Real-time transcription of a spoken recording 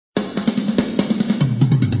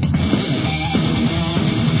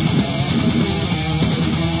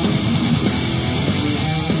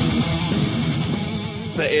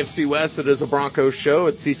AFC West. It is a Broncos show.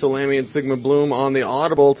 It's Cecil, Lammey, and Sigmund Bloom on the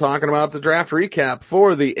Audible talking about the draft recap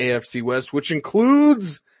for the AFC West, which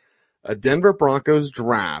includes a Denver Broncos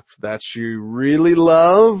draft that you really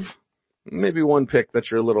love. Maybe one pick that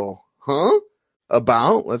you're a little,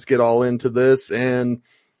 about. Let's get all into this. And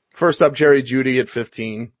first up, Jerry Jeudy at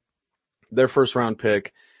 15, their first round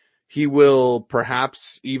pick. He will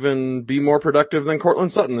perhaps even be more productive than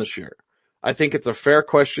Courtland Sutton this year. I think it's a fair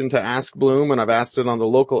question to ask Bloom, and I've asked it on the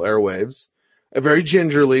local airwaves. Very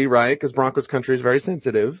gingerly, right? Because Broncos country is very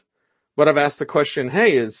sensitive. But I've asked the question,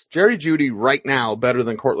 hey, is Jerry Jeudy right now better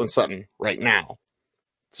than Courtland Sutton right now?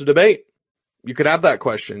 It's a debate. You could have that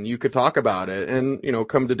question. You could talk about it and,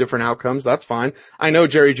 come to different outcomes. That's fine. I know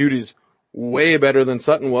Jerry Jeudy's way better than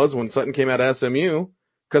Sutton was when Sutton came out of SMU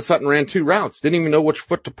because Sutton ran two routes. Didn't even know which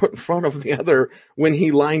foot to put in front of the other when he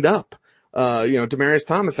lined up. Demaryius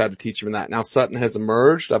Thomas had to teach him that. Now Sutton has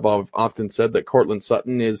emerged. I've often said that Courtland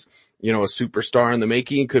Sutton is, a superstar in the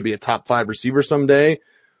making, could be a top 5 receiver someday.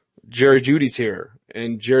 Jerry Jeudy's here,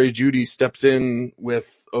 and Jerry Jeudy steps in with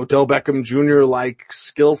Odell Beckham Jr. like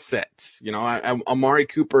skill set. Amari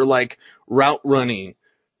Cooper like route running,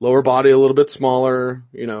 lower body a little bit smaller.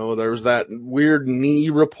 There was that weird knee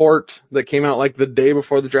report that came out like the day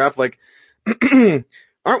before the draft. Like,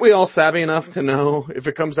 aren't we all savvy enough to know if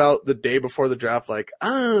it comes out the day before the draft, like,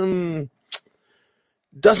 doesn't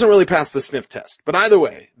really pass the sniff test. But either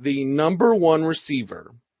way, the number 1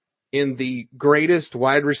 receiver in the greatest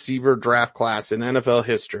wide receiver draft class in NFL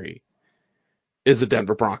history is a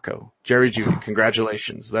Denver Bronco. Jerry Jeudy,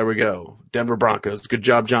 congratulations. There we go. Denver Broncos. Good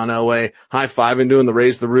job, John Elway. High fiving, doing the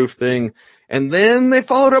raise the roof thing. And then they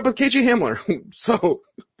followed up with K.J. Hamler. So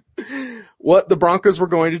what the Broncos were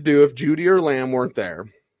going to do if Jeudy or Lamb weren't there,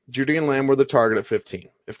 Jeudy and Lamb were the target at 15.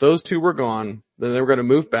 If those two were gone, then they were going to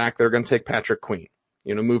move back. They were going to take Patrick Queen,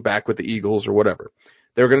 move back with the Eagles or whatever.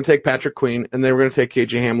 They were going to take Patrick Queen and they were going to take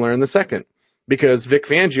K.J. Hamler in the second because Vic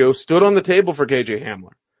Fangio stood on the table for K.J.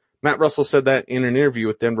 Hamler. Matt Russell said that in an interview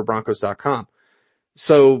with DenverBroncos.com.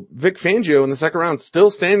 So Vic Fangio in the second round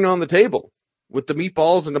still standing on the table with the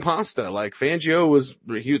meatballs and the pasta. Like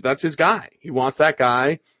Fangio that's his guy. He wants that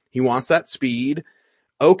guy. He wants that speed.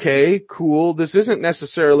 Okay, cool. This isn't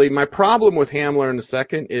necessarily my problem with Hamler in the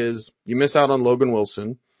second is you miss out on Logan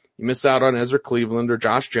Wilson. You miss out on Ezra Cleveland or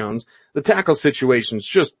Josh Jones. The tackle situation's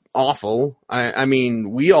just awful. I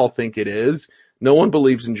mean, we all think it is. No one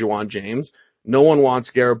believes in Juwan James. No one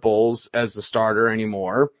wants Garrett Bowles as the starter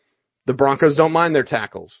anymore. The Broncos don't mind their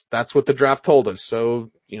tackles. That's what the draft told us.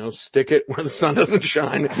 So, stick it where the sun doesn't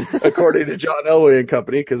shine, according to John Elway and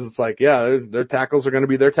company, because it's like, yeah, their tackles are going to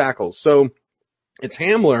be their tackles. So it's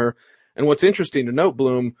Hamler. And what's interesting to note,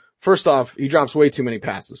 Bloom, first off, he drops way too many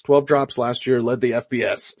passes. 12 drops last year, led the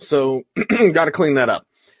FBS. So got to clean that up.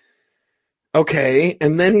 Okay.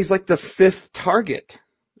 And then he's like the 5th target.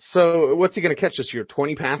 So what's he going to catch this year?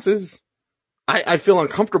 20 passes? I feel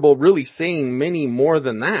uncomfortable really saying many more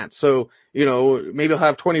than that. So, maybe he'll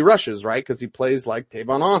have 20 rushes, right? Because he plays like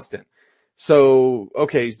Tavon Austin. So,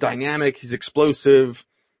 okay, he's dynamic. He's explosive.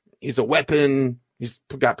 He's a weapon. He's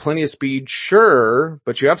got plenty of speed. Sure.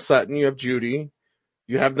 But you have Sutton. You have Jeudy.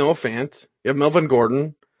 You have Noah Fant. You have Melvin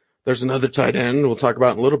Gordon. There's another tight end we'll talk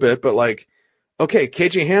about in a little bit. But okay,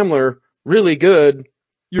 KJ Hamler, really good.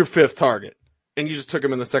 Your 5th target. And you just took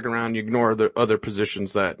him in the second round. You ignore the other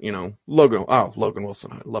positions that, Logan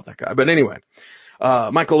Wilson. I love that guy. But anyway,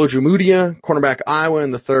 Michael Ojemudia, cornerback Iowa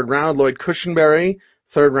in the 3rd round. Lloyd Cushenberry,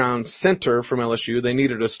 3rd round center from LSU. They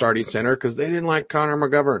needed a starting center because they didn't like Connor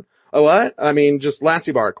McGovern. Oh, what? I mean, just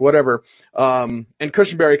Lassie Bark, whatever. And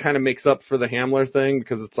Cushenberry kind of makes up for the Hamler thing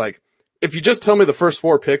because it's like, if you just tell me the first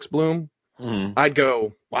 4 picks, Bloom, I'd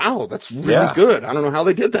go, wow, that's really good. I don't know how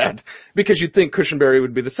they did that because you'd think Cushenberry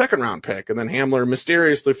would be the 2nd round pick and then Hamler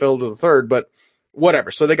mysteriously fell to the 3rd, but whatever.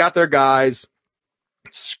 So they got their guys.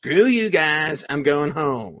 Screw you guys. I'm going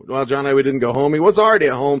home. Well, John Elway didn't go home. He was already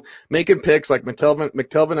at home making picks like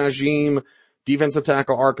McTelvin Agim, defensive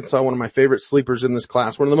tackle, Arkansas, one of my favorite sleepers in this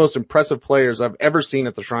class, one of the most impressive players I've ever seen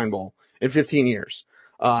at the Shrine Bowl in 15 years.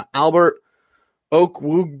 Albert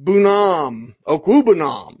Okwuegbunam.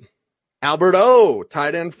 Albert O,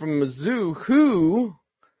 tight end from Mizzou, who,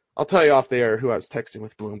 I'll tell you off the air who I was texting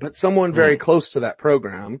with Bloom, but someone very close to that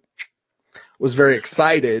program was very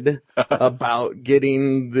excited about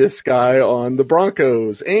getting this guy on the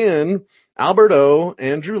Broncos. And Albert O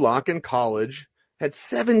and Drew Lock in college had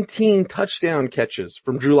 17 touchdown catches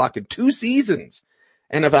from Drew Lock in 2 seasons.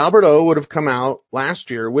 And if Albert O would have come out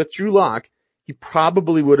last year with Drew Lock, he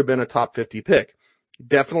probably would have been a top 50 pick.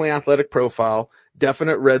 Definitely athletic profile,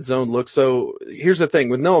 definite red zone look. So here's the thing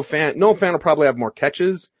with Noah Fant will probably have more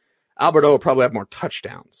catches. Alberto will probably have more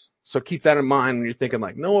touchdowns. So keep that in mind when you're thinking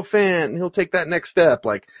like Noah Fant, he'll take that next step.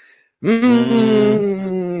 Like,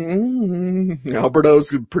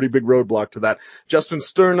 Alberto's a pretty big roadblock to that. Justin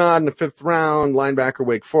Sternad in the 5th round, linebacker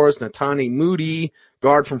Wake Forest. Natani Moody,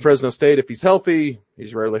 guard from Fresno State. If he's healthy,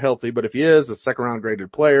 he's rarely healthy, but if he is, a 2nd round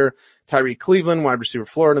graded player. Tyree Cleveland, wide receiver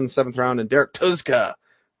Florida in the 7th round, and Derek Tuzka.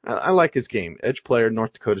 I like his game. Edge player,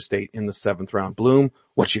 North Dakota State in the 7th round. Bloom,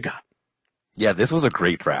 what you got? Yeah, this was a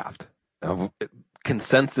great draft.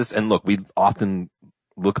 Consensus, and look, we often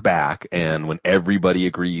look back, and when everybody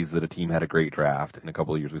agrees that a team had a great draft, in a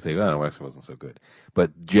couple of years we say, oh, no, it actually wasn't so good.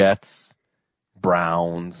 But Jets,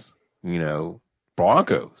 Browns,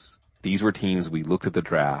 Broncos, these were teams we looked at the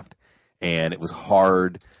draft, and it was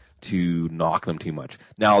hard to knock them too much.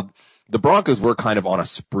 Now, the Broncos were kind of on a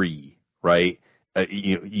spree, right?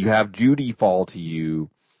 You have Jeudy fall to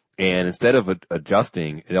you, and instead of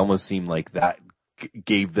adjusting, it almost seemed like that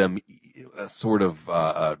gave them a sort of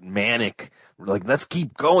manic, like, let's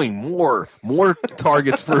keep going, more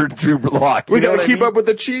targets for Drew Lock. We gotta keep up with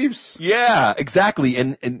the Chiefs. Yeah, exactly.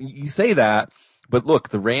 And you say that, but look,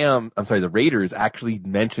 the Raiders actually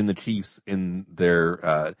mentioned the Chiefs in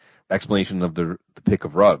their explanation of the pick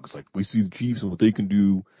of Ruggs. Like, we see the Chiefs and what they can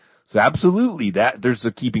do. So absolutely, that there's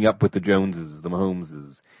a keeping up with the Joneses, the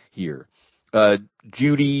Mahomeses here.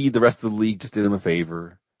 Jeudy, the rest of the league just did him a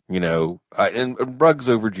favor. And Ruggs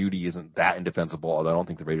over Jeudy isn't that indefensible, although I don't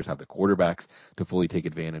think the Raiders have the quarterbacks to fully take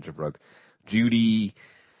advantage of Ruggs. Jeudy,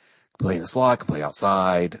 play in the slot, can play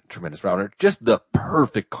outside, tremendous router, just the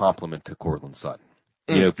perfect complement to Courtland Sutton.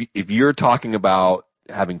 If you're talking about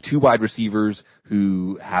having 2 wide receivers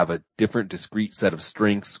who have a different discrete set of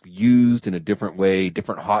strengths used in a different way,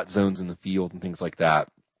 different hot zones in the field and things like that,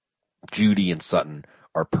 Jeudy and Sutton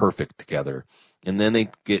are perfect together. And then they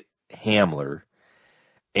get Hamler.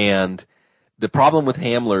 And the problem with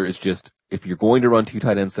Hamler is just, if you're going to run 2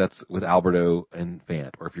 tight end sets with Alberto and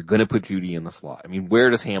Fant, or if you're going to put Jeudy in the slot, I mean, where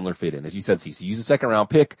does Hamler fit in? As you said, Cecil, use a 2nd round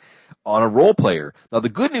pick on a role player. Now, the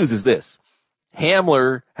good news is this.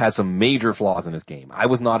 Hamler has some major flaws in his game. I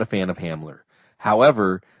was not a fan of Hamler.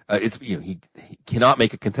 However, he cannot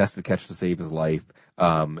make a contested catch to save his life.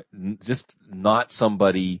 Just not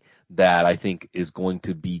somebody that I think is going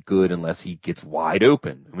to be good unless he gets wide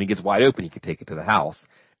open. When he gets wide open, he could take it to the house.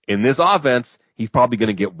 In this offense, he's probably going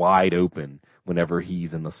to get wide open whenever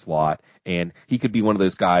he's in the slot, and he could be one of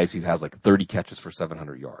those guys who has like 30 catches for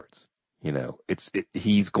 700 yards.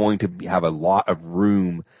 He's going to have a lot of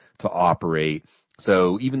room to operate.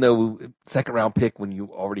 So even though 2nd round pick, when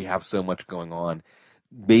you already have so much going on,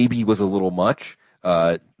 maybe was a little much,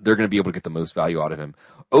 they're going to be able to get the most value out of him.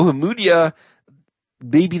 Ohamudia,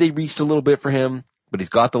 maybe they reached a little bit for him, but he's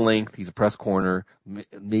got the length. He's a press corner,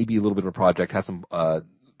 maybe a little bit of a project, has some,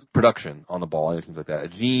 production on the ball and things like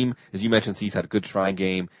that. Ajim, as you mentioned, he's had a good shrine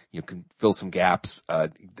game, can fill some gaps.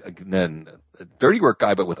 Then a dirty work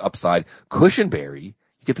guy, but with upside. Cushenberry,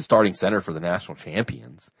 you get the starting center for the national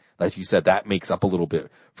champions. As you said, that makes up a little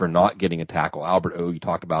bit for not getting a tackle. Albert O, you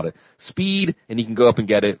talked about it. Speed, and he can go up and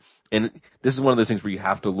get it. And this is one of those things where you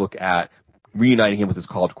have to look at reuniting him with his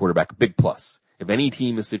college quarterback. Big plus. If any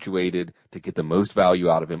team is situated to get the most value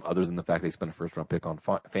out of him, other than the fact they spent a 1st round pick on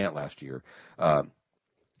Fant last year,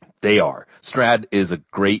 they are. Strad is a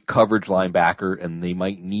great coverage linebacker, and they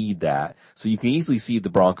might need that. So you can easily see the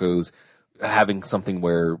Broncos having something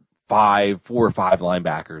where 4 or 5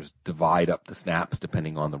 linebackers divide up the snaps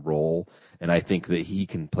depending on the role. And I think that he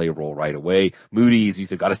can play a role right away. Moody, as you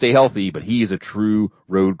said, got to stay healthy, but he is a true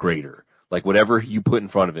road grader. Like, whatever you put in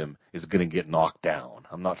front of him is going to get knocked down.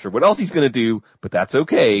 I'm not sure what else he's going to do, but that's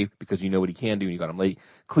okay because you know what he can do and you got him late.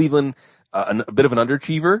 Cleveland, a bit of an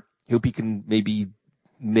underachiever. Hope he can maybe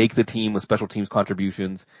make the team with special teams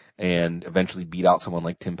contributions and eventually beat out someone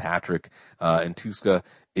like Tim Patrick. And Tuska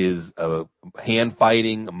is a hand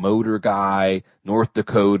fighting, motor guy, North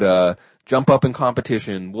Dakota, jump up in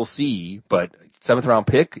competition. We'll see, but 7th round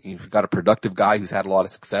pick, you've got a productive guy who's had a lot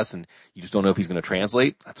of success and you just don't know if he's going to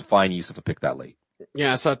translate. That's a fine use of a pick that late.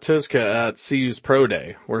 Yeah, I saw Tuska at CU's pro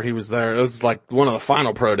day where he was there. It was like one of the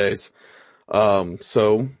final pro days.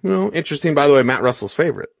 So, interesting. By the way, Matt Russell's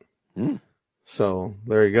favorite. So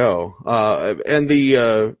there you go. And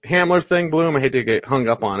the Hamler thing, Bloom, I hate to get hung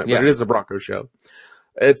up on it, but it is a Broncos show.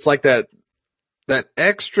 It's like that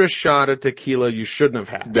extra shot of tequila you shouldn't have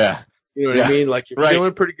had. Yeah. You know what I mean? Like, you're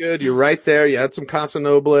feeling pretty good. You're right there. You had some Casa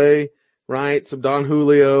Noble, right? Some Don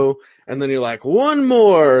Julio. And then you're like, one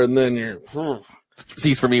more. And then you're,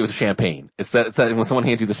 See, for me, it was champagne. It's that when someone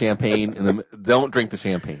hands you the champagne and then don't drink the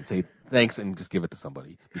champagne. Say, thanks, and just give it to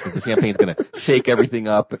somebody because the champagne's going to shake everything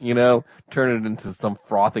up, turn it into some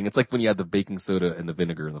frothing. It's like when you had the baking soda and the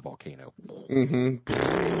vinegar in the volcano.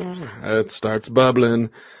 Mm-hmm. It starts bubbling.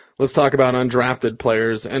 Let's talk about undrafted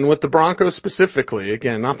players. And with the Broncos specifically,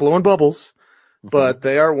 again, not blowing bubbles, but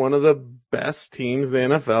they are one of the best teams in the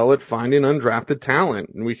NFL at finding undrafted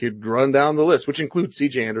talent. And we could run down the list, which includes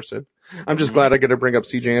C.J. Anderson. I'm just glad I get to bring up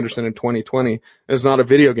C.J. Anderson in 2020. It's not a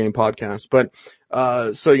video game podcast, but,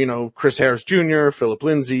 Chris Harris Jr., Philip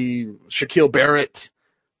Lindsay, Shaquille Barrett,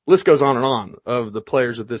 list goes on of the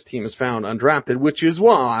players that this team has found undrafted, which is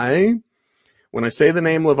why when I say the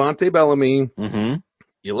name Levante Bellamy,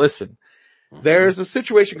 you listen. There's a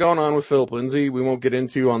situation going on with Philip Lindsay we won't get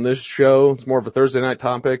into on this show. It's more of a Thursday night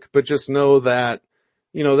topic, but just know that,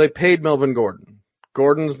 they paid Melvin Gordon.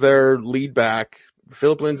 Gordon's their lead back.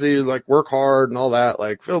 Philip Lindsay, work hard and all that.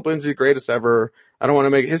 Philip Lindsay, greatest ever. I don't want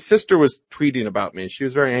to make his sister was tweeting about me. She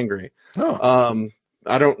was very angry. Oh.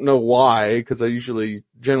 I don't know why, because I usually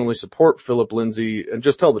generally support Philip Lindsay and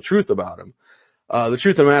just tell the truth about him. The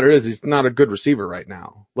truth of the matter is he's not a good receiver right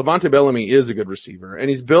now. Levante Bellamy is a good receiver, and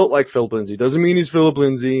he's built like Philip Lindsay. Doesn't mean he's Philip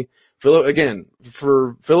Lindsay.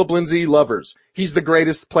 For Philip Lindsay lovers, he's the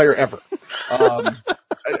greatest player ever.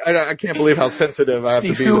 I can't believe how sensitive I have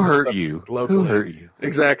to be. Who hurt you? Locally. Who hurt you?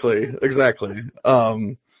 Exactly.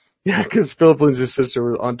 Cause Philip Lindsay's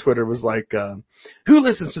sister on Twitter was like, who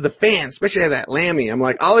listens to the fans, especially that Lammey? I'm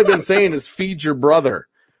like, all I've been saying is feed your brother.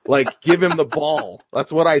 Give him the ball.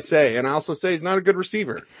 That's what I say. And I also say he's not a good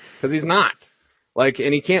receiver because he's not. And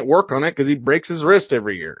he can't work on it because he breaks his wrist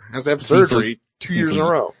every year. Has to have surgery 2 years in a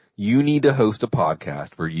row. You need to host a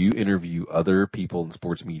podcast where you interview other people in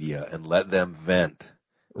sports media and let them vent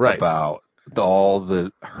about all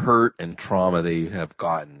the hurt and trauma they have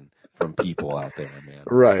gotten from people out there,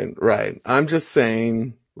 man. Right. I'm just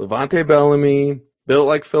saying Levante Bellamy, built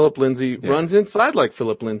like Philip Lindsay, runs inside like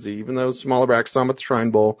Philip Lindsay, even though smaller back, saw him at the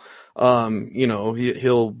Shrine Bowl.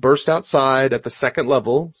 He'll burst outside at the second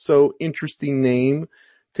level. So interesting name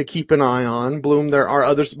to keep an eye on. Bloom, there are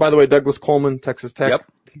others. By the way, Douglas Coleman, Texas Tech. Yep.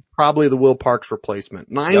 Probably the Will Parks replacement.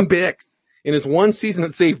 9 picks in his one season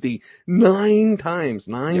at safety. 9 times,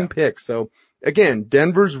 9 picks. So again,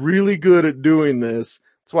 Denver's really good at doing this.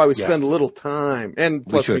 That's why we spend a little time. And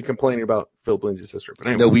plus we complaining about Philip Lindsay's sister. But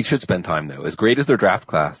anyway. No, we should spend time though. As great as their draft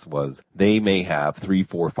class was, they may have 3,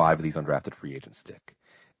 4, 5 of these undrafted free agents stick.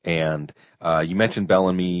 And, you mentioned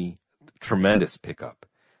Bellamy, tremendous pickup.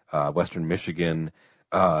 Western Michigan,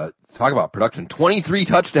 talk about production, 23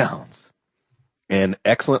 touchdowns and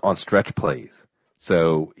excellent on stretch plays.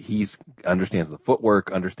 So he's understands the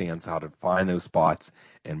footwork, understands how to find those spots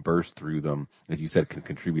and burst through them. As you said, can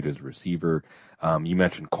contribute as a receiver. You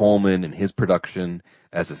mentioned Coleman and his production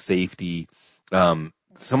as a safety. Some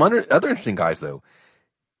other interesting guys though.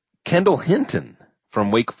 Kendall Hinton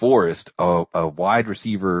from Wake Forest, a wide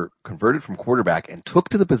receiver converted from quarterback and took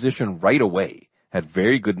to the position right away. Had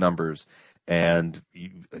very good numbers. And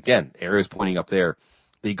again, arrows pointing up there.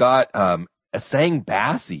 They got, Asang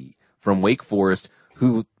Bassi from Wake Forest,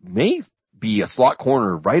 who may be a slot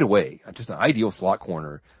corner right away, just an ideal slot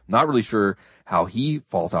corner. Not really sure how he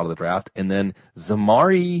falls out of the draft. And then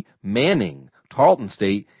Zamari Manning, Tarleton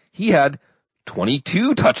State, he had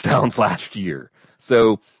 22 touchdowns last year.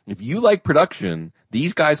 So if you like production,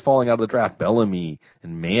 these guys falling out of the draft, Bellamy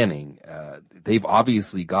and Manning, they've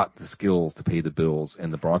obviously got the skills to pay the bills,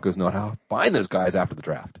 and the Broncos know how to find those guys after the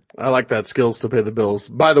draft. I like that, skills to pay the bills.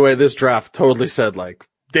 By the way, this draft totally said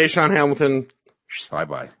Deshaun Hamilton,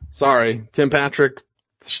 bye-bye. Sorry. Tim Patrick,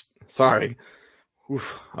 sorry.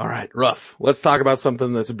 Oof. All right, rough. Let's talk about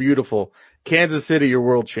something that's beautiful. Kansas City, your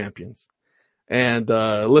world champions. And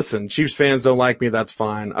listen, Chiefs fans don't like me, that's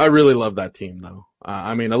fine. I really love that team, though.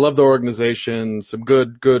 I love the organization, some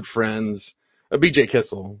good friends. BJ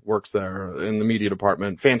Cecil works there in the media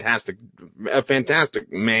department. A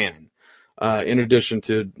fantastic man. In addition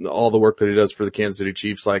to all the work that he does for the Kansas City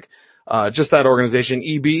Chiefs, just that organization.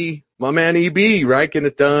 EB, my man EB, right? Getting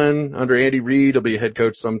it done under Andy Reid. He'll be a head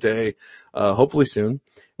coach someday, hopefully soon.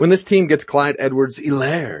 When this team gets Clyde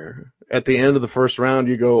Edwards-Helaire at the end of the first round,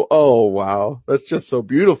 you go, oh wow, that's just so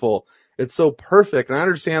beautiful. It's so perfect. And I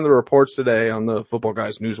understand the reports today on the Football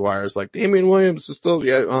Guys newswires, Damian Williams is still,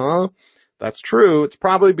 that's true. It's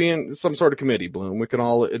probably being some sort of committee, Bloom. We can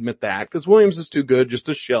all admit that because Williams is too good just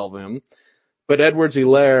to shelve him. But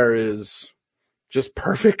Edwards-Helaire is just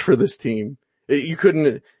perfect for this team. You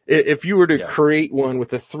couldn't, if you were to create one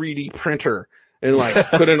with a 3D printer and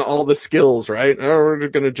put in all the skills, right? Or we're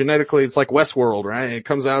going to genetically, it's like Westworld, right? It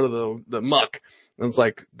comes out of the muck. And it's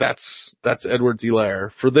that's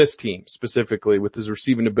Edwards-Helaire for this team specifically with his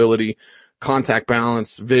receiving ability contact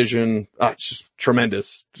balance, vision. It's just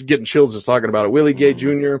tremendous. Just getting chills just talking about it. Willie Gay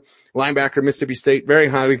Jr., linebacker, Mississippi State, very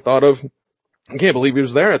highly thought of. I can't believe he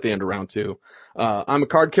was there at the end of round 2. I'm a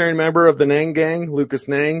card-carrying member of the Nang gang, Lucas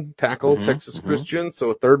Nang, tackle, Texas Christian, so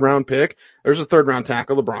a third-round pick. There's a third-round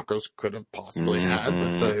tackle the Broncos could have possibly had,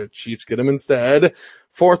 but the Chiefs get him instead.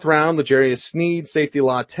 4th round, L'Jarius Sneed, safety,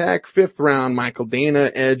 La Tech. 5th round, Michael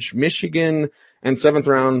Dana, edge, Michigan. And 7th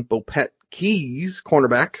round, Bopet Keys,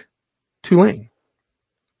 cornerback, Tulane.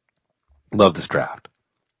 Love this draft.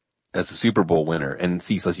 As a Super Bowl winner, and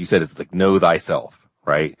Cecil, as you said, it's like know thyself,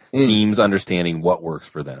 right? Teams understanding what works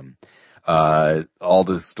for them. All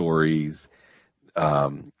the stories.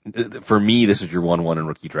 For me, this is your 1-1 in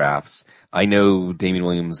rookie drafts. I know Damian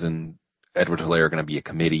Williams and Edwards-Helaire are going to be a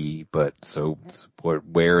committee, but so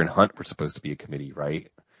Ware and Hunt were supposed to be a committee, right?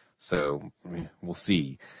 So we'll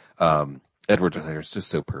see. Edwards-Helaire is just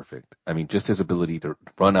so perfect. I mean, just his ability to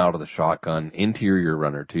run out of the shotgun, interior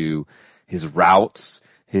runner too, his routes,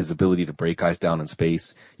 his ability to break guys down in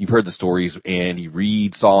space. You've heard the stories. Andy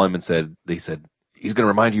Reid saw him and they said, he's going to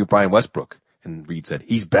remind you of Brian Westbrook. And Reid said,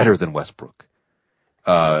 he's better than Westbrook.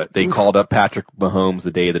 They called up Patrick Mahomes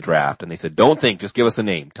the day of the draft and they said, don't think, just give us a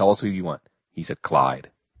name. Tell us who you want. He said Clyde.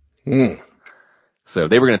 So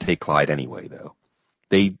they were going to take Clyde anyway, though.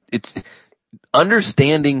 It's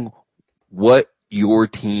understanding what your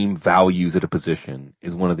team values at a position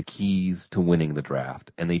is one of the keys to winning the draft.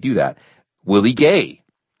 And they do that. Willie Gay,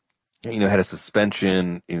 had a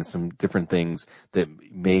suspension and some different things that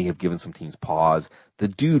may have given some teams pause. The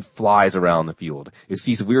dude flies around the field.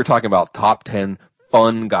 If we were talking about top 10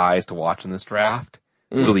 fun guys to watch in this draft,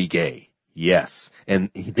 Willie Gay. Yes. And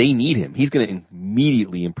they need him. He's going to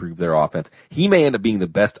immediately improve their offense. He may end up being the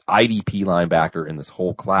best IDP linebacker in this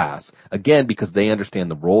whole class. Again, because they understand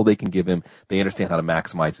the role they can give him. They understand how to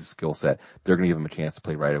maximize his skill set. They're going to give him a chance to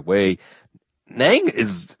play right away. Nang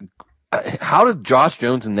is, how did Josh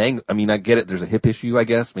Jones and Nang, I get it. There's a hip issue, I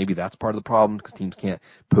guess. Maybe that's part of the problem because teams can't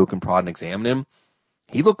poke and prod and examine him.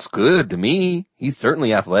 He looks good to me. He's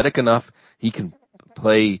certainly athletic enough. He can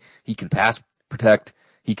play. He can pass protect.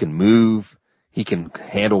 He can move. He can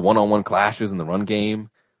handle one-on-one clashes in the run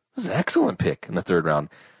game. This is an excellent pick in the 3rd round.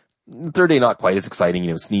 The 3rd day, not quite as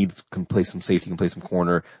exciting. Sneed can play some safety, can play some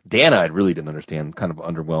corner. Dana, I really didn't understand. Kind of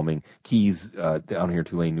underwhelming. Keys, down here in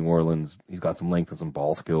Tulane, New Orleans. He's got some length and some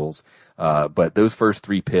ball skills. But those first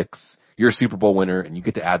 3 picks, you're a Super Bowl winner and you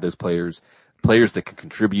get to add those players that can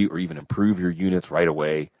contribute or even improve your units right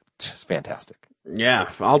away. Just fantastic.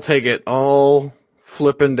 Yeah, I'll take it all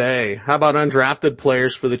flippin' day. How about undrafted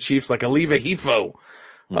players for the Chiefs like Aliva Hefo?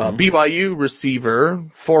 BYU receiver,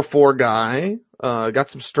 4'4" guy, got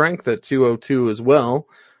some strength at 202 as well.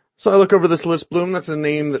 So I look over this list, Bloom, that's a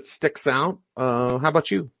name that sticks out. How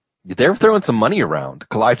about you? They're throwing some money around.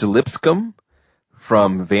 Kalijah Lipscomb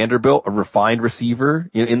from Vanderbilt, a refined receiver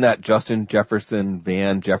in that Justin Jefferson,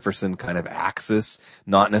 Van Jefferson kind of axis,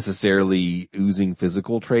 not necessarily oozing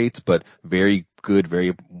physical traits, but very good,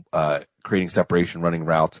 very, creating separation, running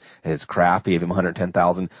routes, and his craft. They gave him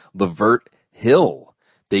 $110,000. Levert Hill,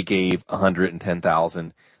 they gave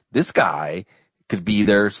 $110,000. This guy could be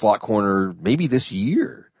their slot corner maybe this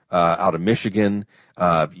year, out of Michigan.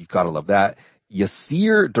 You've got to love that.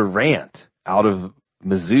 Yasir Durant out of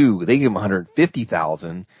Mizzou, they gave him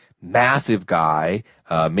 $150,000. Massive guy.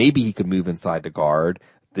 Maybe he could move inside the guard.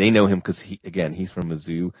 They know him because he's from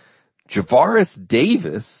Mizzou. Javaris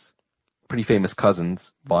Davis, pretty famous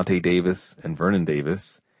cousins, Vontae Davis and Vernon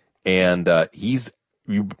Davis. And, he's,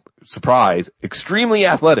 surprise, extremely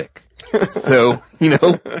athletic. So,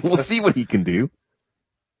 we'll see what he can do.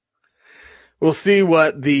 We'll see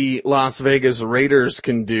what the Las Vegas Raiders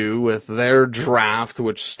can do with their draft,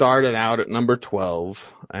 which started out at number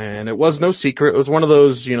 12. And it was no secret. It was one of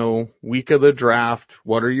those, week of the draft.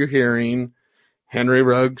 What are you hearing? Henry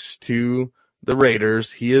Ruggs to the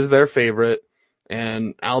Raiders. He is their favorite.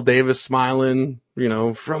 And Al Davis smiling,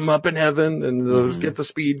 from up in heaven and those get the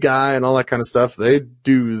speed guy and all that kind of stuff. They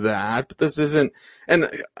do that, but this isn't,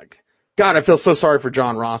 and God, I feel so sorry for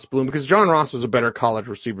John Ross, Bloom, because John Ross was a better college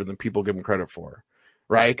receiver than people give him credit for,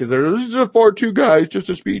 right? Because there's just a 4.2 guy, he's just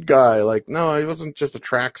a speed guy. Like, no, he wasn't just a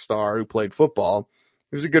track star who played football.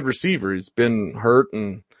 He was a good receiver. He's been hurt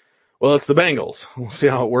and, well, it's the Bengals. We'll see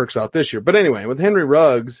how it works out this year. But anyway, with Henry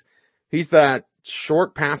Ruggs, he's that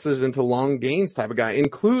short passes into long gains type of guy,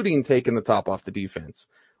 including taking the top off the defense.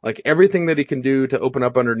 Like everything that he can do to open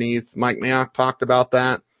up underneath. Mike Mayock talked about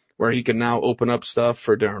that, where he can now open up stuff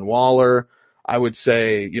for Darren Waller. I would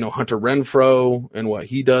say, Hunter Renfrow and what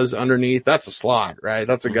he does underneath, that's a slot, right?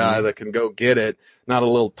 That's a guy that can go get it, not a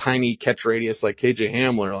little tiny catch radius like KJ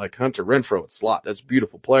Hamler, like Hunter Renfrow at slot. That's a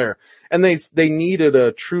beautiful player. And they needed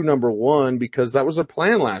a true number one because that was a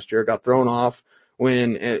plan last year. It got thrown off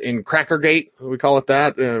when in Crackergate, we call it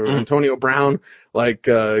that, Antonio Brown,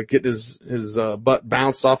 get his butt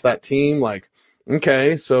bounced off that team. Like,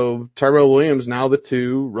 okay, so Tyrell Williams now the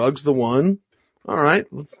 2, Ruggs the 1. All right,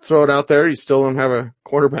 throw it out there. You still don't have a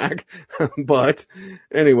quarterback. But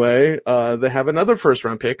anyway, they have another first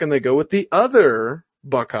round pick and they go with the other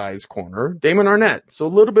Buckeyes corner, Damon Arnett. So a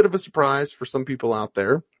little bit of a surprise for some people out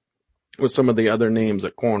there with some of the other names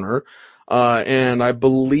at corner. And I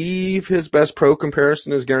believe his best pro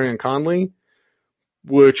comparison is Garyon Conley,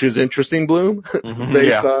 which is interesting, Bloom,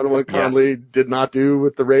 based on what Conley did not do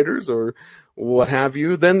with the Raiders or what have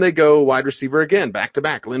you. Then they go wide receiver again, back to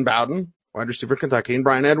back. Lynn Bowden, wide receiver Kentucky, and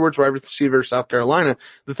Brian Edwards, wide receiver South Carolina.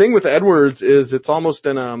 The thing with Edwards is it's almost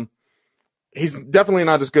he's definitely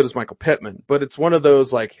not as good as Michael Pittman, but it's one of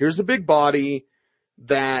those here's a big body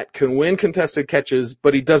that can win contested catches,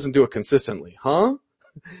 but he doesn't do it consistently, huh?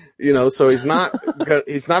 So he's not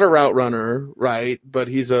a route runner, right? But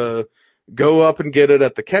he's a go up and get it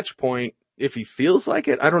at the catch point if he feels like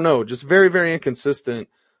it. I don't know, just very, very inconsistent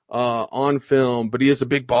on film, but he is a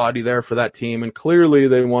big body there for that team. And clearly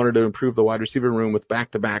they wanted to improve the wide receiver room with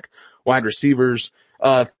back-to-back wide receivers.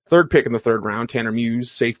 Third pick in the third round, Tanner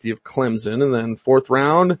Muse, safety of Clemson. And then fourth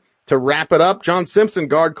round to wrap it up, John Simpson,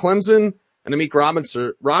 guard Clemson, and Amik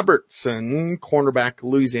Robertson, cornerback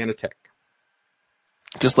Louisiana Tech.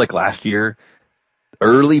 Just like last year,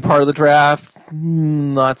 early part of the draft,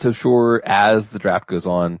 not so sure. As the draft goes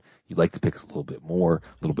on, you'd like to pick a little bit more.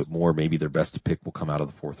 Maybe their best pick will come out of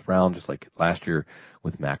the fourth round, just like last year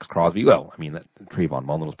with Max Crosby. Well, I mean, Trayvon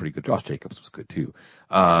Mullen was pretty good. Josh Jacobs was good too.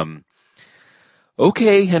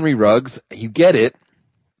 Okay, Henry Ruggs, you get it.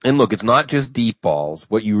 And look, it's not just deep balls.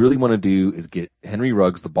 What you really want to do is get Henry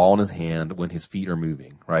Ruggs the ball in his hand when his feet are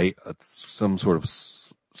moving, right? Some sort of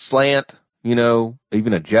slant,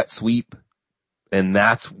 even a jet sweep. And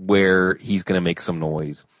that's where he's going to make some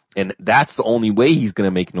noise. And that's the only way he's going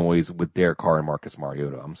to make noise with Derek Carr and Marcus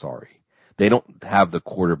Mariota. I'm sorry. They don't have the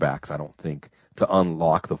quarterbacks, I don't think, to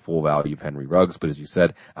unlock the full value of Henry Ruggs. But as you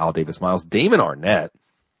said, Al Davis-Miles, Damon Arnett.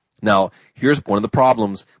 Now, here's one of the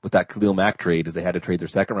problems with that Khalil Mack trade is they had to trade their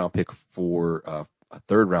second round pick for a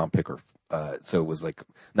third round pick. So it was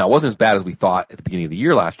now it wasn't as bad as we thought at the beginning of the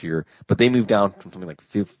year last year, but they moved down from something like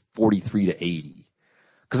 43 to 80.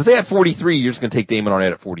 Because if they had 43, you're just going to take Damon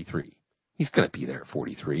Arnett at 43. He's going to be there at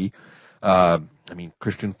 43.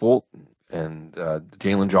 Christian Fulton and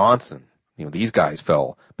Jalen Johnson, these guys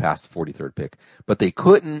fell past the 43rd pick. But they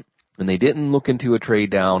couldn't, and they didn't look into a trade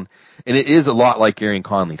down. And it is a lot like Garyon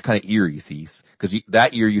Conley. It's kind of eerie, Cease, because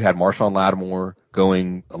that year you had Marshawn Lattimore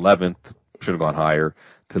going 11th, should have gone higher,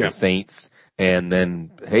 to the Saints. And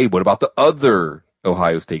then, hey, what about the other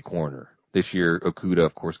Ohio State corner? This year, Okudah,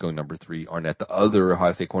 of course, going number 3. Arnett, the other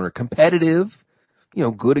Ohio State corner, competitive,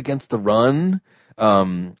 good against the run.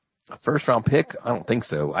 A first round pick? I don't think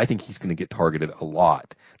so. I think he's going to get targeted a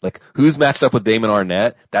lot. Who's matched up with Damon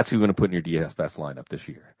Arnett? That's who you're going to put in your DFS lineup this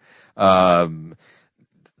year.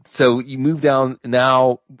 So you move down,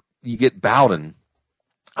 now you get Bowden.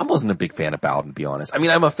 I wasn't a big fan of Bowden, to be honest.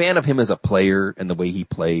 I'm a fan of him as a player and the way he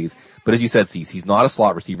plays. But as you said, Cease, he's not a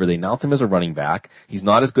slot receiver. They announced him as a running back. He's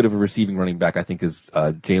not as good of a receiving running back, I think, as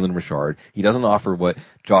Jalen Richard. He doesn't offer what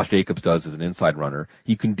Josh Jacobs does as an inside runner.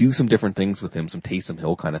 You can do some different things with him, some Taysom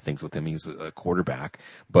Hill kind of things with him. He's a quarterback.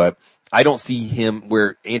 But I don't see him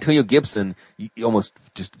where Antonio Gibson, you almost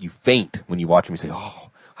you faint when you watch him. You say, oh,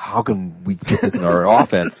 how can we get this in our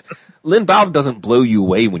offense? Lynn Bowden doesn't blow you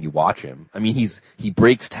away when you watch him. He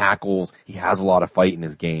breaks tackles. He has a lot of fight in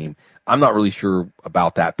his game. I'm not really sure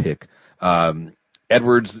about that pick.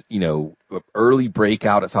 Edwards, early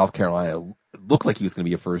breakout at South Carolina, looked like he was going to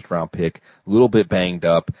be a first round pick, a little bit banged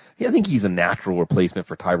up. I think he's a natural replacement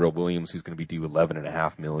for Tyrell Williams, who's going to be due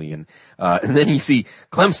 $11.5 million. And then you see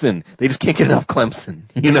Clemson. They just can't get enough Clemson,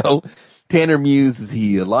 Tanner Muse, is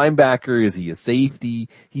he a linebacker? Is he a safety?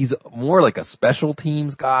 He's more like a special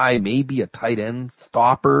teams guy, maybe a tight end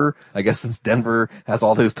stopper. I guess since Denver has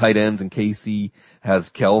all those tight ends and KC has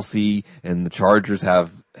Kelsey and the Chargers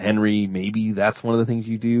have Henry, maybe that's one of the things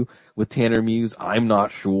you do with Tanner Muse. I'm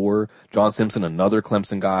not sure. John Simpson, another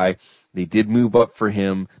Clemson guy. They did move up for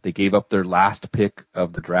him. They gave up their last pick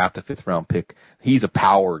of the draft, a 5th round pick. He's a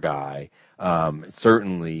power guy.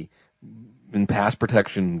 Certainly. In pass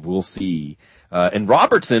protection, we'll see. And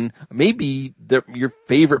Robertson, maybe your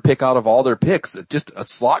favorite pick out of all their picks, just a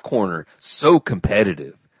slot corner, so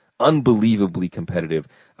competitive, unbelievably competitive.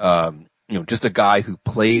 Just a guy who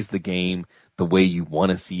plays the game the way you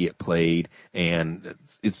want to see it played. And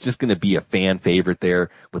it's just going to be a fan favorite there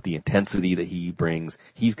with the intensity that he brings.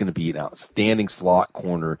 He's going to be an outstanding slot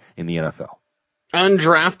corner in the NFL.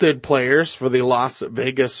 Undrafted players for the Las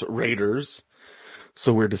Vegas Raiders.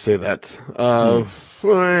 So weird to say that.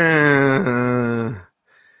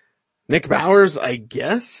 Nick Bowers, I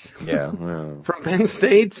guess. Yeah. From Penn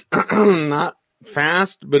State. Not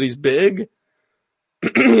fast, but he's big.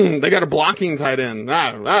 They got a blocking tight end.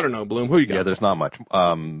 I don't know, Bloom. Who you got? Yeah, there's not much.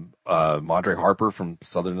 Mondre Harper from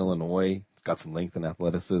Southern Illinois. He's got some length and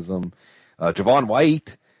athleticism. Javon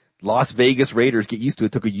White, Las Vegas Raiders, get used to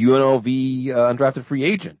it, took a UNLV undrafted free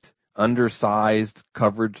agent. Undersized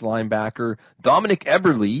coverage linebacker. Dominic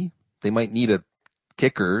Eberle, they might need a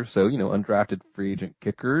kicker, so, undrafted free agent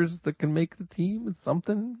kickers that can make the team is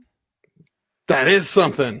something. That is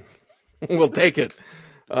something. We'll take it.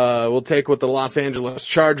 We'll take what the Los Angeles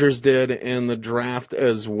Chargers did in the draft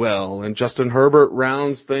as well. And Justin Herbert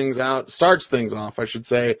starts things off, I should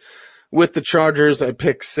say, with the Chargers at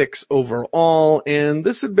pick 6 overall. And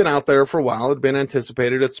this had been out there for a while. It had been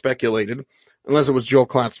anticipated. It's speculated. Unless it was Joel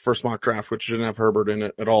Klatt's first mock draft, which didn't have Herbert in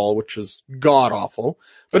it at all, which is god awful.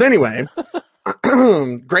 But anyway,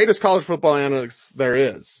 greatest college football analyst there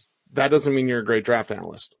is. That doesn't mean you're a great draft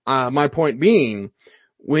analyst. My point being,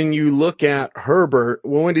 when you look at Herbert,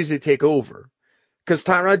 when does he take over? Because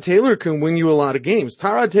Tyrod Taylor can win you a lot of games.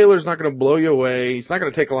 Tyrod Taylor's not going to blow you away. He's not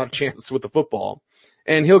going to take a lot of chances with the football.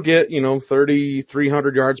 And he'll get,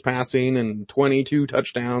 300 yards passing and 22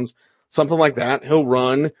 touchdowns, something like that. He'll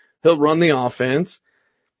run the offense.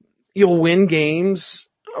 You'll win games.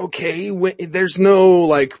 Okay. There's no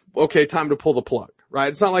time to pull the plug, right?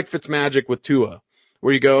 It's not like Fitzmagic with Tua,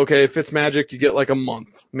 where you go, okay, Fitzmagic, you get like a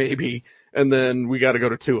month, maybe, and then we got to go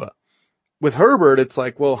to Tua. With Herbert, it's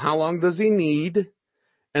like, well, how long does he need?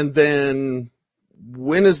 And then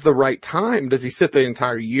when is the right time? Does he sit the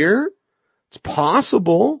entire year? It's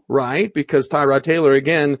possible, right? Because Tyrod Taylor,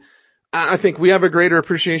 again, I think we have a greater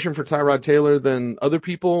appreciation for Tyrod Taylor than other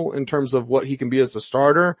people in terms of what he can be as a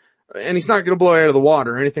starter. And he's not going to blow out of the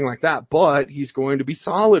water or anything like that, but he's going to be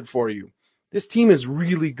solid for you. This team is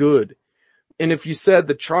really good. And if you said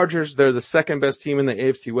the Chargers, they're the second best team in the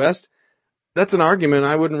AFC West, that's an argument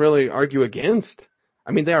I wouldn't really argue against.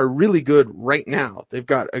 I mean, they are really good right now. They've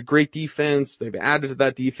got a great defense. They've added to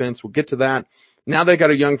that defense. We'll get to that. Now they got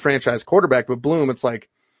a young franchise quarterback, but Bloom, it's like,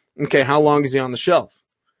 okay, how long is he on the shelf?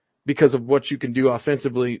 Because of what you can do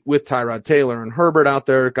offensively with Tyrod Taylor. And Herbert out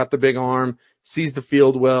there, got the big arm, sees the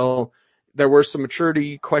field well. There were some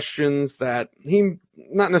maturity questions that he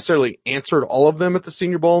not necessarily answered all of them at the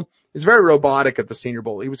Senior Bowl. He's very robotic at the Senior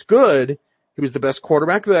Bowl. He was good. He was the best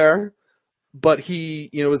quarterback there, but he,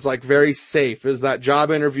 was like very safe. It was that job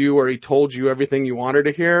interview where he told you everything you wanted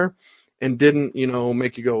to hear and didn't,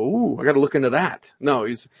 make you go, ooh, I got to look into that. No,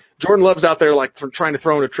 Jordan Love's out there like trying to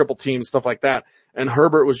throw in a triple team, stuff like that. And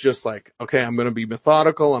Herbert was just like, okay, I'm going to be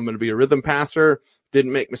methodical. I'm going to be a rhythm passer.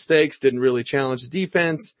 Didn't make mistakes. Didn't really challenge the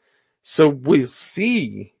defense. So we'll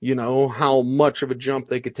see, how much of a jump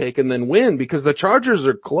they could take and then win, because the Chargers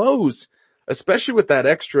are close, especially with that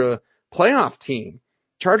extra playoff team.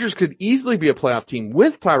 Chargers could easily be a playoff team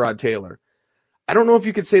with Tyrod Taylor. I don't know if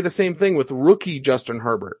you could say the same thing with rookie Justin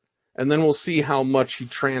Herbert. And then we'll see how much he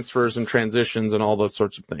transfers and transitions and all those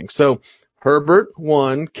sorts of things. So Herbert,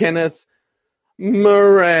 1, Kenneth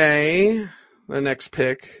Murray, the next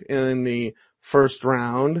pick in the first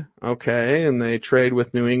round. Okay. And they trade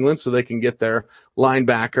with New England so they can get their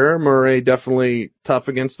linebacker. Murray definitely tough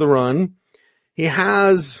against the run. He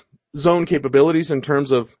has zone capabilities in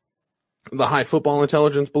terms of the high football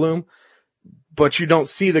intelligence, Bloom, but you don't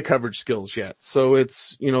see the coverage skills yet. So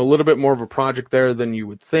it's, a little bit more of a project there than you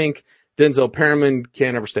would think. Denzel Perriman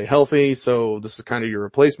can't ever stay healthy. So this is kind of your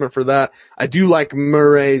replacement for that. I do like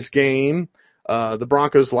Murray's game. The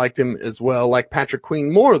Broncos liked him as well, like Patrick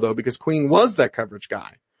Queen more though, because Queen was that coverage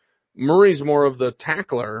guy. Murray's more of the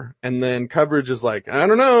tackler, and then coverage is like, I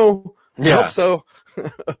don't know. I hope so.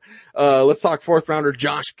 Let's talk 4th rounder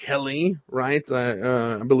Josh Kelly, right?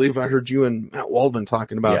 I believe I heard you and Matt Waldman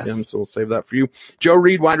talking about him, so we'll save that for you. Joe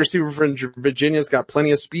Reed, wide receiver from Virginia's got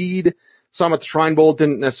plenty of speed. Saw him at the Shrine Bowl,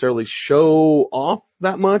 didn't necessarily show off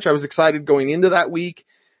that much. I was excited going into that week,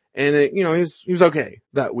 and he was okay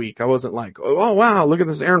that week. I wasn't like, oh wow, look at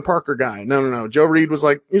this Aaron Parker guy. No. Joe Reed was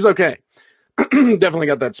like, he was okay. Definitely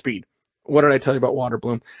got that speed. What did I tell you about water,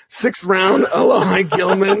 Bloom? 6th round, Alohi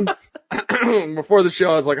Gilman. Before the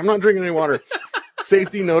show, I was like, I'm not drinking any water.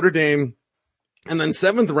 Safety, Notre Dame. And then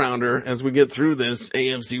 7th rounder, as we get through this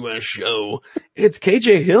AFC West show, it's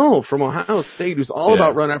K.J. Hill from Ohio State, who's all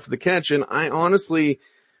about run after the catch. And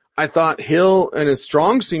I thought Hill and his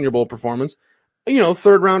strong Senior Bowl performance,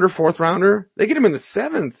 3rd rounder, 4th rounder, they get him in the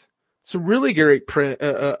 7th. It's a really great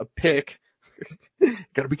pick.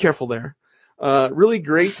 Got to be careful there. Really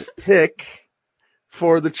great pick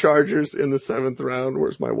for the Chargers in the 7th round.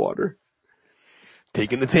 Where's my water?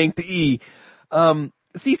 Taking the tank to E.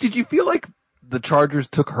 See, did you feel like the Chargers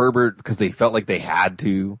took Herbert because they felt like they had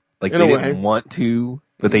to? Like they didn't want to,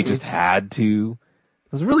 but they just had to?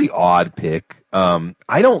 It was a really odd pick.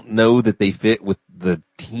 I don't know that they fit with the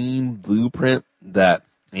team blueprint that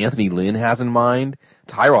Anthony Lynn has in mind.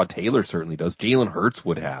 Tyrod Taylor certainly does. Jalen Hurts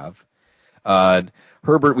would have.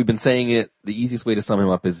 Herbert, we've been saying it, the easiest way to sum him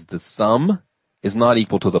up is the sum is not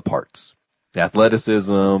equal to the parts.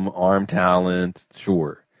 Athleticism, arm talent,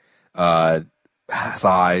 sure.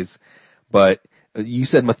 Size, but you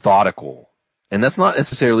said methodical, and that's not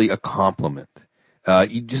necessarily a compliment.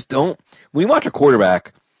 You just don't, when you watch a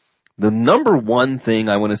quarterback, the number one thing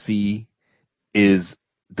I want to see is,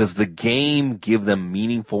 does the game give them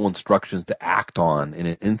meaningful instructions to act on in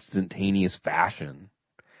an instantaneous fashion?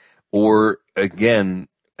 Or again,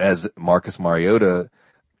 as Marcus Mariota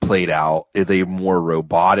played out, is they more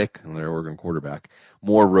robotic, and they're Oregon quarterback,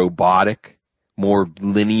 more robotic, more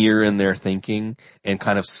linear in their thinking, and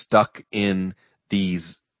kind of stuck in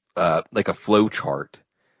these, like a flow chart.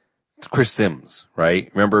 It's Chris Sims, right?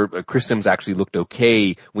 Remember, Chris Sims actually looked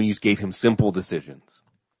okay when you gave him simple decisions.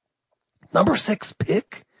 Number 6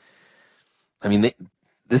 pick. I mean,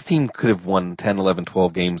 this team could have won 10, 11,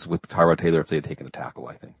 12 games with Tyrod Taylor if they had taken a tackle,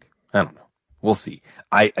 I think. I don't know. We'll see.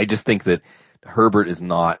 I just think that Herbert is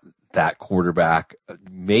not that quarterback.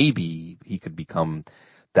 Maybe he could become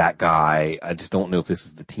that guy. I just don't know if this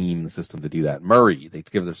is the team, the system to do that. Murray, they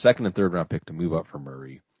give their 2nd and 3rd round pick to move up for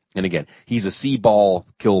Murray. And again, he's a see ball,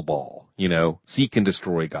 kill ball, seek and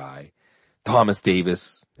destroy guy. Thomas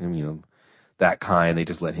Davis, that kind. They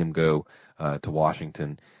just let him go, to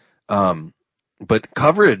Washington. But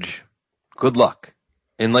coverage, good luck.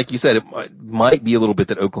 And like you said, it might be a little bit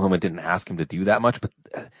that Oklahoma didn't ask him to do that much, but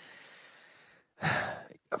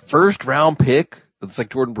a 1st round pick, it's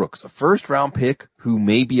like Jordan Brooks, a 1st round pick who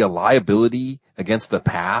may be a liability against the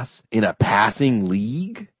pass in a passing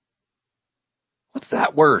league. What's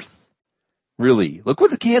that worth? Really? Look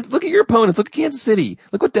at your opponents. Look at Kansas City.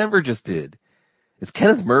 Look what Denver just did. Is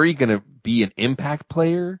Kenneth Murray going to be an impact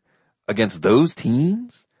player against those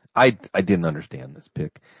teams? I didn't understand this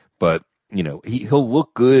pick, but he'll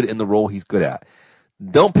look good in the role he's good at.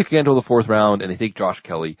 Don't pick until the 4th round and they take Josh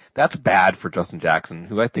Kelly. That's bad for Justin Jackson,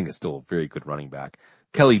 who I think is still a very good running back.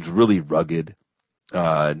 Kelly's really rugged.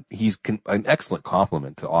 He's an excellent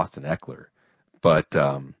complement to Austin Eckler, but,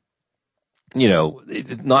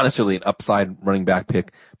 it's not necessarily an upside running back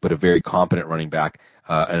pick, but a very competent running back,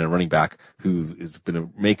 and a running back who is going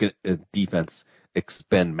to make a defense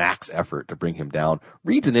expend max effort to bring him down.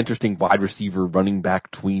 Reed's an interesting wide receiver, running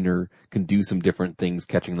back tweener, can do some different things,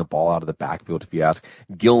 catching the ball out of the backfield, if you ask.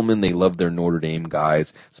 Gilman, they love their Notre Dame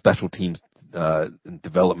guys, special teams,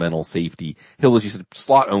 developmental safety. Hill, as you said,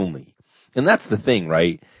 slot only. And that's the thing,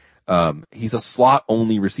 right? He's a slot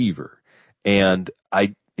only receiver. And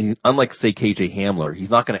unlike, say, KJ Hamler, he's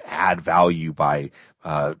not going to add value by,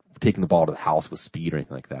 taking the ball to the house with speed or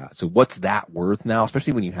anything like that. So what's that worth now,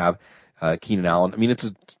 especially when you have Keenan Allen? I mean, it's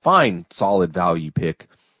a fine, solid value pick,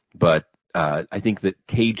 but I think that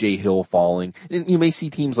KJ Hill falling, and you may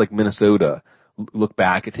see teams like Minnesota look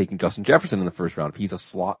back at taking Justin Jefferson in the 1st round if he's a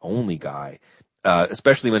slot only guy.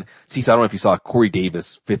 Especially when, Cecil, I don't know if you saw Corey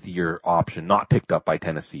Davis 5th year option not picked up by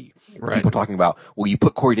Tennessee. Right. People talking about, well, you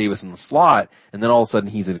put Corey Davis in the slot and then all of a sudden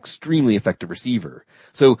he's an extremely effective receiver.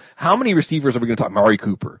 So how many receivers are we going to talk, Mari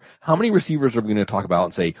Cooper? How many receivers are we going to talk about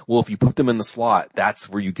and say, well, if you put them in the slot, that's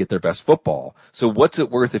where you get their best football. So what's it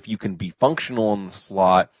worth if you can be functional in the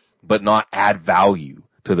slot, but not add value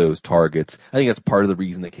to those targets? I think that's part of the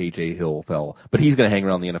reason that KJ Hill fell, but he's going to hang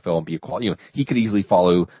around the NFL and be a quality. He could easily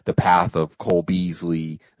follow the path of Cole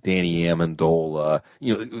Beasley, Danny Amendola.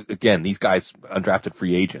 Again, these guys undrafted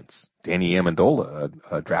free agents. Danny Amendola,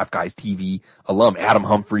 a Draft Guys TV alum. Adam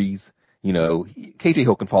Humphries. KJ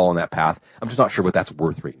Hill can follow on that path. I'm just not sure what that's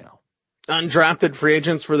worth right now. Undrafted free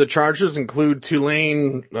agents for the Chargers include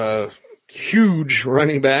Tulane, huge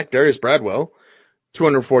running back, Darius Bradwell.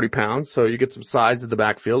 240 pounds, so you get some size at the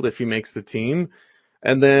backfield if he makes the team.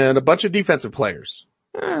 And then a bunch of defensive players.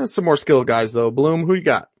 Some more skilled guys, though. Bloom, who you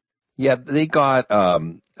got? Yeah, they got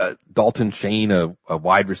Dalton Shane, a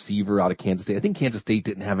wide receiver out of Kansas State. I think Kansas State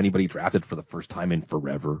didn't have anybody drafted for the first time in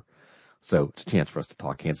forever. So it's a chance for us to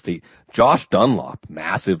talk Kansas State. Josh Dunlop,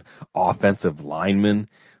 massive offensive lineman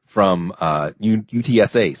from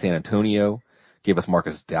UTSA, San Antonio, gave us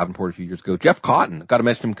Marcus Davenport a few years ago. Jeff Cotton, got to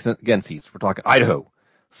mention him again, we're talking Idaho.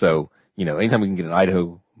 So, anytime we can get an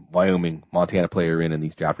Idaho, Wyoming, Montana player in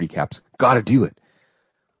these draft recaps, got to do it.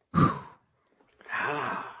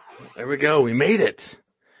 There we go. We made it.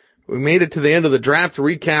 We made it to the end of the draft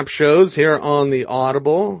recap shows here on the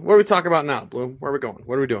Audible. What are we talking about now, Bloom? Where are we going?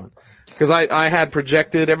 What are we doing? Because I had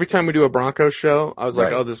projected every time we do a Broncos show, I was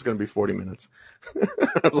like, oh, this is going to be 40 minutes.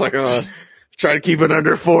 I was like, try to keep it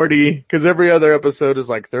under 40, because every other episode is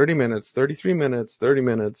like 30 minutes, 33 minutes, 30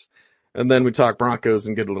 minutes. And then we talk Broncos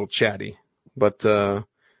and get a little chatty. But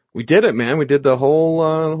we did it, man. We did the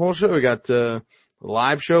whole show. We got the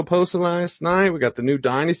live show posted last night. We got the new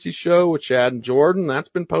Dynasty show with Chad and Jordan. That's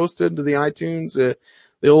been posted to the iTunes, the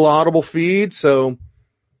old Audible feed. So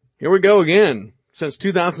here we go again. Since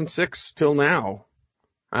 2006 till now.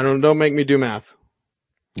 Don't make me do math.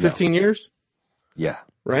 15 years? Yeah.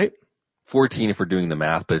 Right? 14 if we're doing the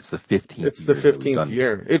math, but it's the 15th. It's the 15th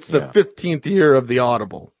year. It's the 15th year of the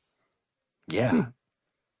Audible. Yeah.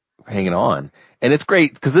 Hanging on. And it's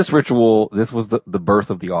great because this was the birth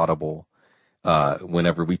of the Audible.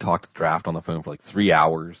 Whenever we talked the draft on the phone for like 3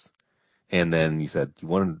 hours, and then you said, you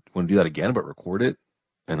want to do that again, but record it?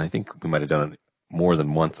 And I think we might have done it more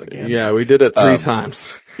than once again. Yeah, we did it 3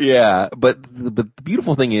 times. Yeah. But the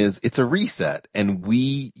beautiful thing is it's a reset, and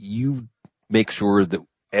you make sure that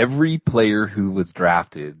every player who was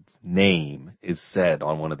drafted's name is said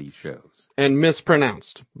on one of these shows. And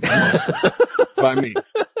mispronounced. By me.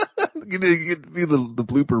 You do the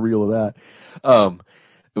blooper reel of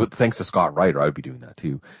that. Thanks to Scott Ryder, I would be doing that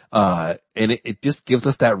too. And it just gives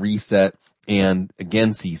us that reset. And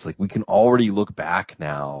again, Cecil, we can already look back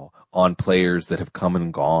now on players that have come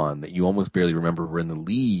and gone that you almost barely remember were in the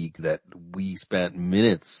league, that we spent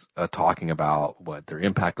minutes talking about what their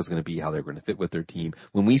impact was going to be, how they were going to fit with their team.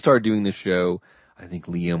 When we started doing this show, I think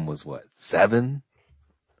Liam was 7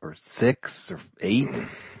 or 6 or 8.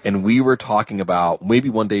 And we were talking about, maybe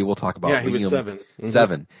one day we'll talk about Liam. He was 7. Mm-hmm.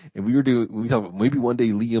 7. And we talked about maybe one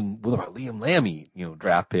day we'll talk about Liam Lammey,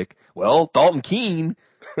 draft pick. Well, Dalton Keene,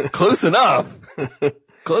 close enough.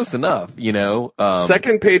 Close enough,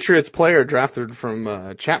 Second Patriots player drafted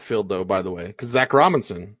from Chatfield, though, by the way, because Zach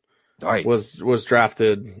Robinson was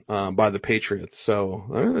drafted by the Patriots. So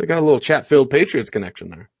they got a little Chatfield Patriots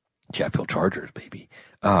connection there. Chatfield Chargers, baby.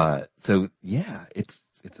 So yeah, it's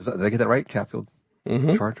did I get that right? Chatfield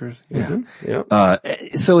Chargers? Yeah. Mm-hmm.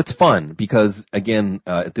 Yeah. So it's fun because again,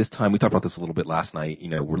 at this time, we talked about this a little bit last night,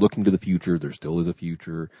 we're looking to the future. There still is a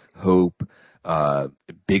future, hope,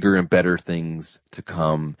 bigger and better things to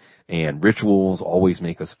come, and rituals always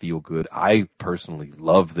make us feel good. I personally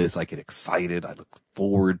love this. I get excited. I look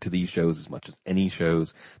forward to these shows as much as any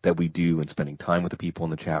shows that we do, and spending time with the people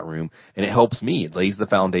in the chat room. And it helps me. It lays the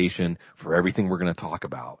foundation for everything we're going to talk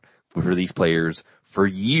about for these players for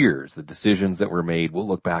years. The decisions that were made, we'll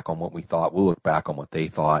look back on what we thought, we'll look back on what they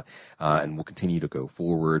thought, and we'll continue to go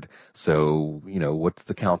forward. So, what's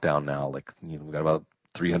the countdown now? We got about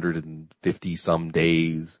 350 some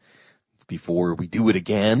days before we do it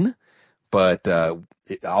again, but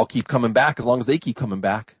I'll keep coming back as long as they keep coming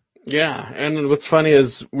back. Yeah, and what's funny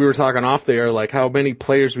is we were talking off the air, like how many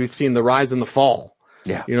players we've seen the rise and the fall.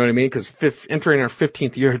 Yeah, you know what I mean? Because entering our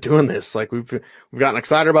 15th year of doing this, like we've gotten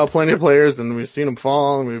excited about plenty of players, and we've seen them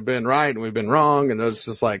fall, and we've been right, and we've been wrong, and it's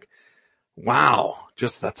just like, wow,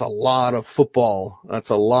 that's a lot of football. That's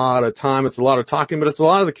a lot of time. It's a lot of talking, but it's a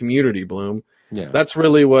lot of the community, Bloom. Yeah. That's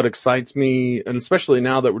really what excites me. And especially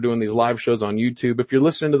now that we're doing these live shows on YouTube. If you're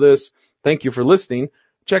listening to this, thank you for listening.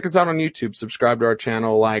 Check us out on YouTube, subscribe to our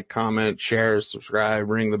channel, like, comment, share, subscribe,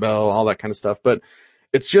 ring the bell, all that kind of stuff. But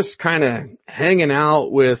it's just kind of hanging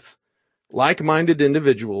out with like-minded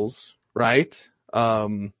individuals, right?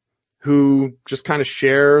 Who just kind of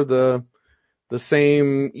share the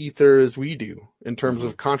same ether as we do in terms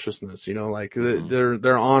of consciousness,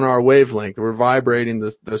 they're on our wavelength. We're vibrating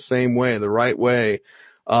the same way, the right way,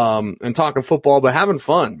 and talking football, but having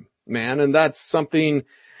fun, man. And that's something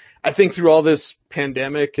I think through all this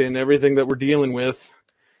pandemic and everything that we're dealing with,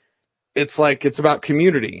 it's about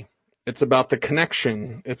community. It's about the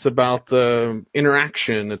connection. It's about the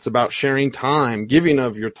interaction. It's about sharing time, giving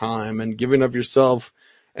of your time and giving of yourself,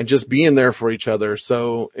 and just being there for each other.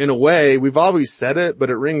 So in a way, we've always said it, but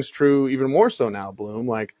it rings true even more so now, Bloom.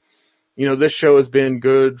 This show has been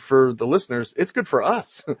good for the listeners. It's good for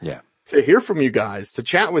us. Yeah. To hear from you guys, to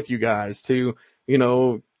chat with you guys, to,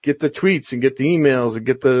 get the tweets and get the emails and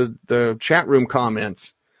get the chat room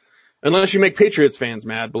comments. Unless you make Patriots fans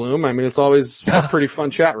mad, Bloom. I mean, it's always a pretty fun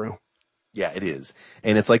chat room. Yeah, it is.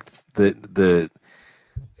 And it's like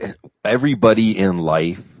everybody in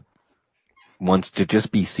life wants to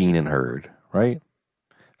just be seen and heard, right?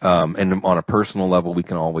 And on a personal level, we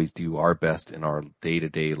can always do our best in our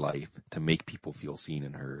day-to-day life to make people feel seen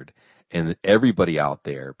and heard. And everybody out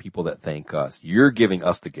there, people that thank us, you're giving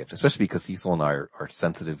us the gift, especially because Cecil and I are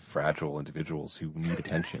sensitive, fragile individuals who need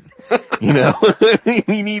attention. You know,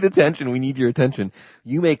 we need attention. We need your attention.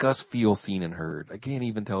 You make us feel seen and heard. I can't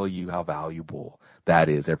even tell you how valuable that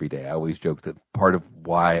is every day. I always joke that part of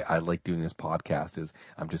why I like doing this podcast is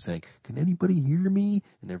I'm just saying, can anybody hear me?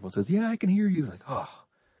 And everyone says, yeah, I can hear you. Like, oh,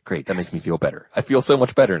 great. That makes me feel better. I feel so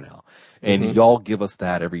much better now. And y'all give us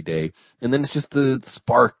that every day. And then it's just the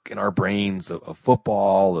spark in our brains of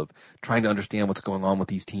football, of trying to understand what's going on with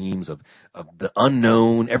these teams, of the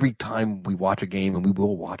unknown. Every time we watch a game, and we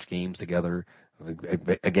will watch games together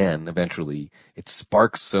again, eventually, it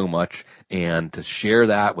sparks so much. And to share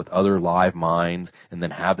that with other live minds and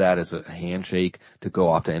then have that as a handshake to go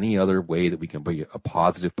off to any other way that we can be a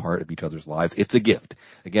positive part of each other's lives, it's a gift.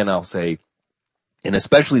 Again, I'll say, and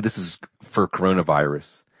especially this is for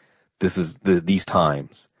coronavirus. This is these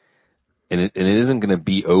times. And it isn't going to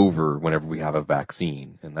be over whenever we have a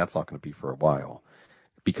vaccine. And that's not going to be for a while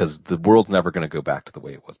because the world's never going to go back to the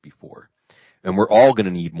way it was before. And we're all going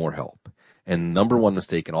to need more help. And number one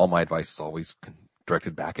mistake, and all my advice is always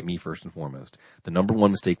directed back at me first and foremost. The number one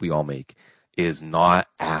mistake we all make is not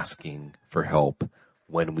asking for help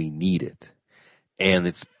when we need it. And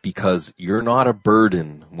it's because you're not a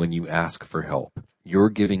burden when you ask for help. You're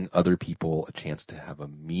giving other people a chance to have a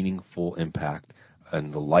meaningful impact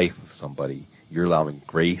on the life of somebody. You're allowing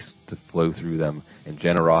grace to flow through them and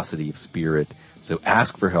generosity of spirit. So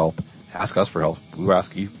ask for help. Ask us for help. We'll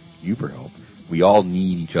ask you for help. We all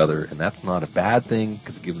need each other, and that's not a bad thing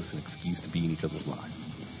because it gives us an excuse to be in each other's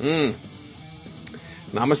lives.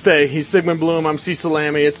 Namaste. He's Sigmund Bloom. I'm Cecil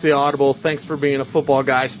Lammey. It's The Audible. Thanks for being a football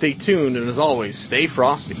guy. Stay tuned, and as always, stay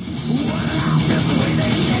frosty.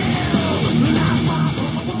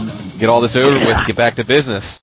 Get all this over with, get back to business.